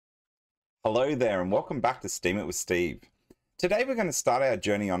Hello there and welcome back to Steam It with Steve. Today we're going to start our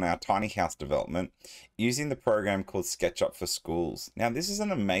journey on our tiny house development using the program called SketchUp for Schools. Now this is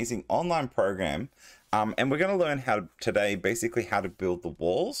an amazing online program and we're going to learn today basically how to build the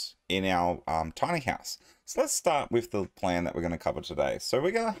walls in our tiny house. So let's start with the plan that we're going to cover today. So we're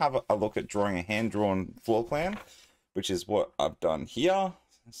going to have a look at drawing a hand-drawn floor plan, which is what I've done here,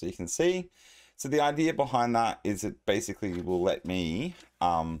 so you can see. So the idea behind that is it basically will let me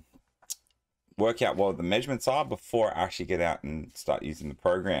work out what the measurements are before I actually get out and start using the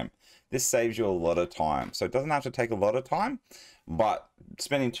program. This saves you a lot of time. So it doesn't have to take a lot of time, but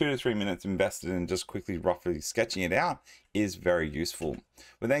spending 2 to 3 minutes invested in just quickly roughly sketching it out is very useful.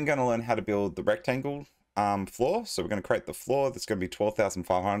 We're then going to learn how to build the rectangle floor. So we're going to create the floor that's going to be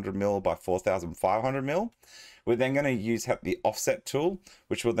 12,500 mil by 4,500 mil. We're then going to use the offset tool,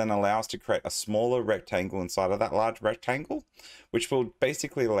 which will then allow us to create a smaller rectangle inside of that large rectangle, which will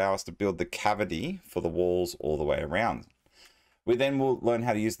basically allow us to build the cavity for the walls all the way around. We then will learn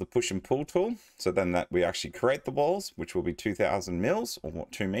how to use the push and pull tool. So then that we actually create the walls, which will be 2,000 mils or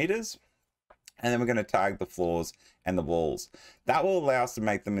 2 meters. And then we're going to tag the floors and the walls. That will allow us to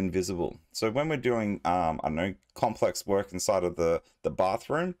make them invisible. So when we're doing, I don't know, complex work inside of the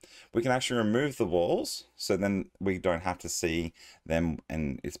bathroom, we can actually remove the walls. So then we don't have to see them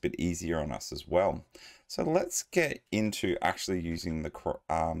and it's a bit easier on us as well. So let's get into actually using the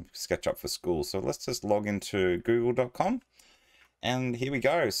SketchUp for Schools. So let's just log into google.com and here we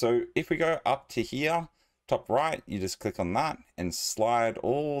go. So if we go up to here, top right, you just click on that and slide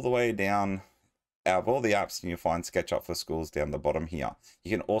all the way down out of all the apps, and you'll find SketchUp for Schools down the bottom here. You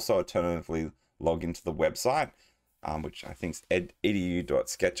can also alternatively log into the website, which I think is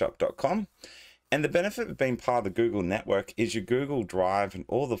edu.sketchup.com. And the benefit of being part of the Google network is your Google Drive and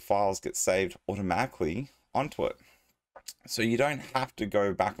all the files get saved automatically onto it. So you don't have to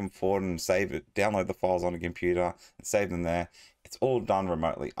go back and forth and save it, download the files on a computer and save them there. It's all done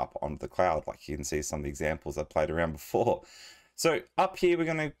remotely up onto the cloud, like you can see some of the examples I played around before. So up here, we're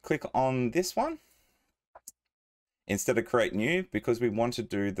going to click on this one instead of create new, because we want to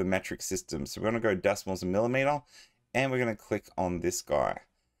do the metric system. So we're going to go decimals and millimeter, and we're going to click on this guy.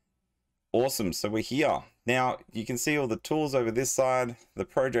 Awesome. So we're here. Now you can see all the tools over this side, the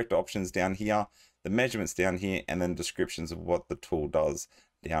project options down here, the measurements down here, and then descriptions of what the tool does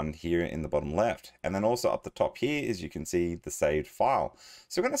down here in the bottom left. And then also up the top here is you can see the saved file.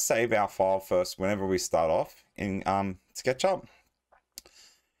 So we're going to save our file first whenever we start off in SketchUp.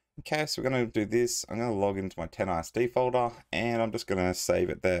 Okay, so we're going to do this. I'm going to log into my 10ISD folder and I'm just going to save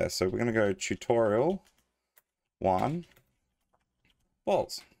it there. So we're going to go tutorial 1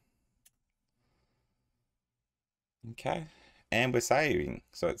 walls. Okay, and we're saving.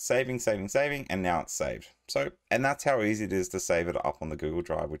 So it's saving, and now it's saved. So, and that's how easy it is to save it up on the Google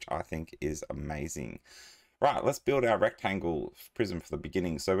Drive, which I think is amazing. Right, let's build our rectangle prism for the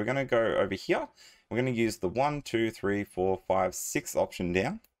beginning. So we're going to go over here. We're going to use the 1, 2, 3, 4, 5, 6 option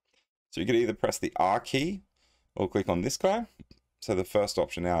down. So you could either press the R key or click on this guy. So the first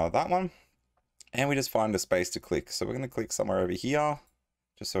option out of that one. And we just find a space to click. So we're going to click somewhere over here,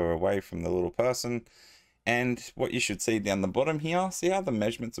 just so we're away from the little person. And what you should see down the bottom here, see how the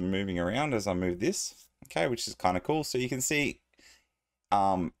measurements are moving around as I move this? Okay, which is kind of cool. So you can see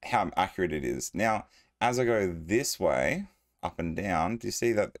how accurate it is. Now, as I go this way, up and down, do you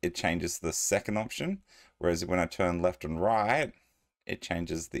see that it changes the second option? Whereas when I turn left and right, it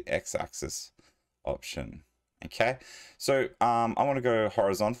changes the x-axis option. Okay, so I want to go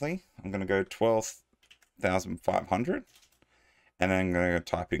horizontally. I'm going to go 12,500, and then I'm going to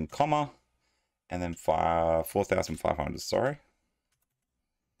type in comma, and then 4,500, sorry,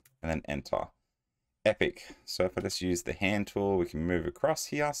 and then enter. Epic. So if I just use the hand tool, we can move across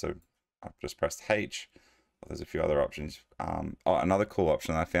here. So I've just pressed H. Well, there's a few other options. Another cool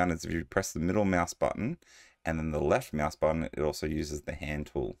option I found is if you press the middle mouse button and then the left mouse button, it also uses the hand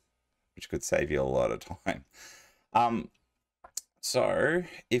tool, which could save you a lot of time. So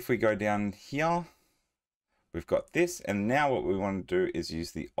if we go down here, we've got this, and now what we want to do is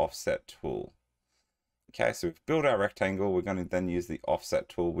use the offset tool. Okay, so we've built our rectangle. We're going to then use the offset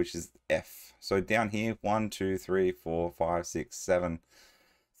tool, which is F. So down here, 1, 2, 3, 4, 5, 6, 7.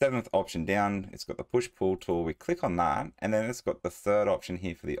 Seventh option down, it's got the push pull tool. We click on that, and then it's got the third option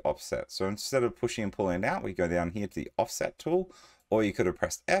here for the offset. So instead of pushing and pulling it out, we go down here to the offset tool, or you could have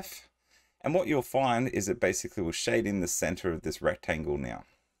pressed F. And what you'll find is it basically will shade in the center of this rectangle now.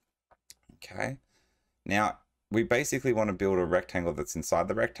 Okay, now we basically want to build a rectangle that's inside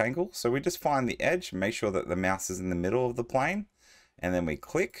the rectangle. So we just find the edge, make sure that the mouse is in the middle of the plane, and then we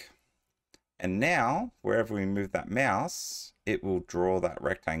click. And now, wherever we move that mouse, it will draw that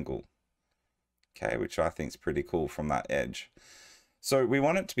rectangle. okay, which I think is pretty cool from that edge. So we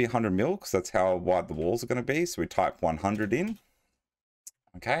want it to be 100 mil because that's how wide the walls are going to be. So we type 100 in,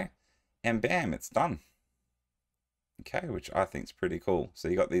 okay, and bam, it's done. Okay, which I think is pretty cool. So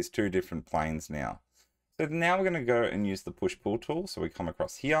you got these two different planes now. So now we're going to go and use the push-pull tool. So we come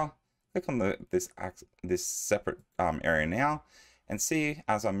across here, click on this separate area now, and see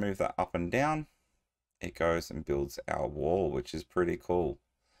as I move that up and down, it goes and builds our wall, which is pretty cool.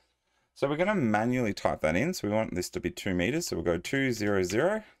 So we're going to manually type that in. So we want this to be 2 meters. So we'll go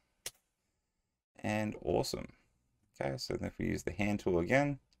 200 and awesome. Okay, so then if we use the hand tool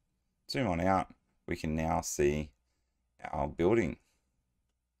again, zoom on out, we can now see our building.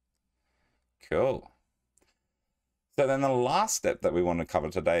 Cool. So then the last step that we want to cover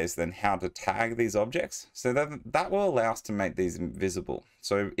today is then how to tag these objects. So that will allow us to make these invisible.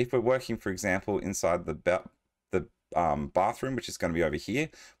 So if we're working, for example, inside the bathroom, which is going to be over here,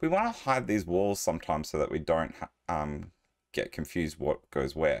 we want to hide these walls sometimes so that we don't get confused what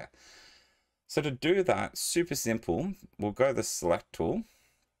goes where. So to do that, super simple, we'll go to the select tool,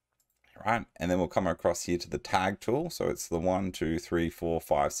 right? And then we'll come across here to the tag tool. So it's the 1, 2, 3, 4,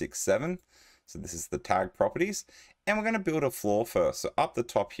 5, 6, 7. So this is the tag properties. And we're going to build a floor first. So up the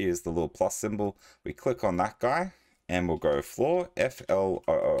top here is the little plus symbol. We click on that guy and we'll go floor,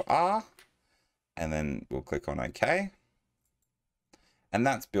 F-L-O-O-R. And then we'll click on OK. And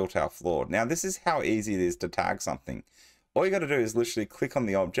that's built our floor. Now this is how easy it is to tag something. All you got to do is literally click on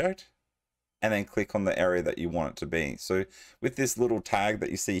the object and then click on the area that you want it to be. So with this little tag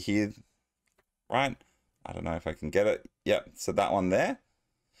that you see here, right? I don't know if I can get it. Yep, so that one there.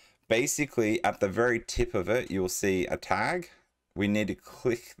 Basically at the very tip of it, you'll see a tag. We need to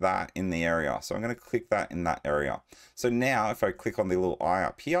click that in the area. So I'm going to click that in that area. So now if I click on the little eye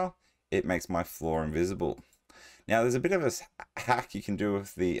up here, it makes my floor invisible. Now there's a bit of a hack you can do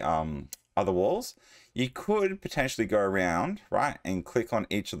with the other walls. You could potentially go around, right, and click on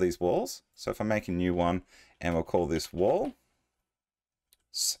each of these walls. So if I make a new one and we'll call this wall,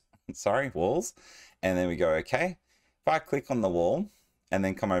 sorry, walls, and then we go okay. If I click on the wall and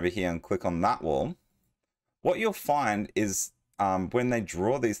then come over here and click on that wall, what you'll find is when they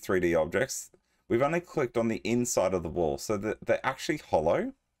draw these 3D objects, we've only clicked on the inside of the wall, so that they're actually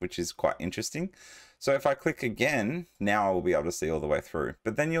hollow, which is quite interesting. So if I click again, now I will be able to see all the way through.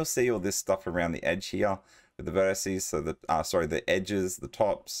 But then you'll see all this stuff around the edge here with the vertices, so the edges, the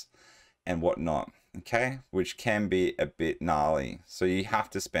tops, and whatnot. Okay, which can be a bit gnarly. So you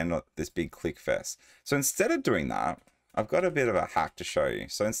have to spend this big click fest. So instead of doing that, I've got a bit of a hack to show you.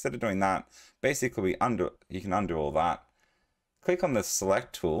 So instead of doing that, basically you can undo all that. Click on the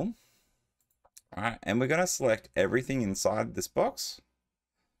select tool, right? And we're going to select everything inside this box,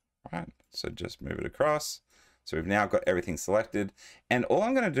 right? So just move it across. So we've now got everything selected. And all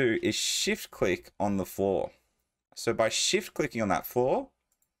I'm going to do is shift click on the floor. So by shift clicking on that floor,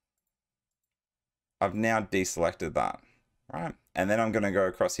 I've now deselected that, right? And then I'm going to go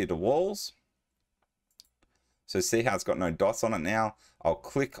across here to walls. So see how it's got no dots on it now? I'll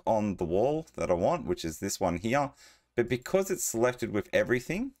click on the wall that I want, which is this one here. But because it's selected with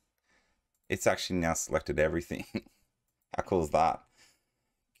everything, it's actually now selected everything. How cool is that?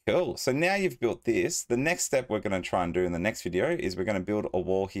 Cool. So now you've built this. The next step we're going to try and do in the next video is we're going to build a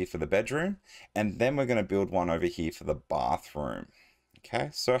wall here for the bedroom. And then we're going to build one over here for the bathroom.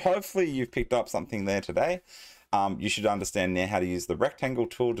 Okay, so hopefully you've picked up something there today. You should understand now how to use the rectangle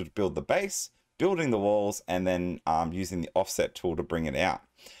tool to build the base, building the walls, and then using the offset tool to bring it out.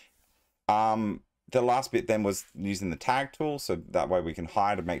 The last bit then was using the tag tool, so that way we can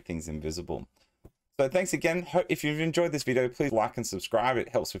hide and make things invisible. So thanks again. If you've enjoyed this video, please like and subscribe. It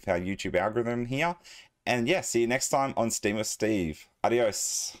helps with our YouTube algorithm here. And yeah, see you next time on STEAM with Steve.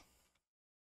 Adios.